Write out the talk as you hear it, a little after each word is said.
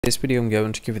This video I'm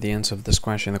going to give you the answer of this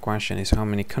question. The question is how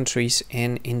many countries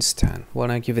in Instan?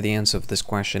 When I give you the answer of this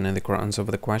question and the correct answer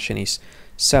of the question is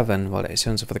 7. Well, the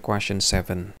answer for the question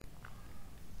 7.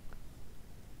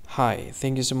 Hi,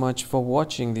 thank you so much for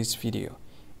watching this video.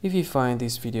 If you find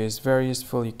this video is very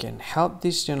useful, you can help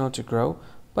this channel to grow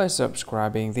by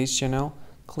subscribing this channel.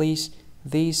 Please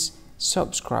this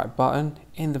subscribe button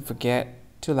and don't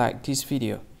forget to like this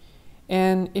video.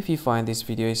 And if you find this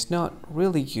video is not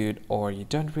really good, or you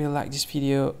don't really like this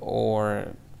video,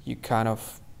 or you kind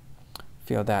of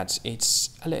feel that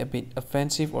it's a little bit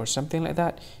offensive or something like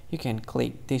that, you can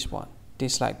click this one,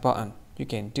 dislike button. You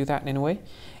can do that anyway.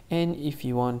 And if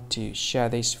you want to share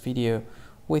this video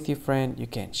with your friend, you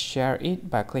can share it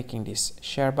by clicking this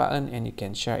share button, and you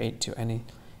can share it to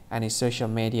any social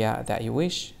media that you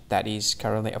wish that is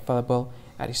currently available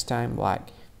at this time, like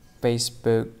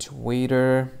Facebook,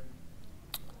 Twitter,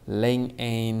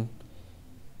 LinkedIn,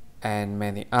 and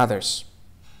many others,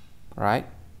 right?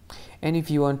 And if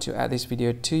you want to add this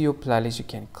video to your playlist, you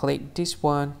can click this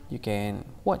one. You can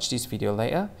watch this video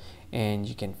later, and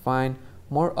you can find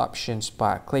more options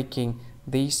by clicking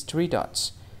these 3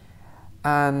 dots.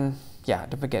 And yeah,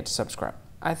 don't forget to subscribe.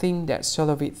 I think that's all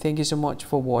of it. Thank you so much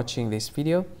for watching this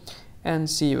video, and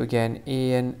see you again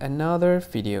in another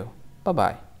video. Bye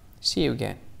bye. See you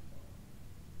again.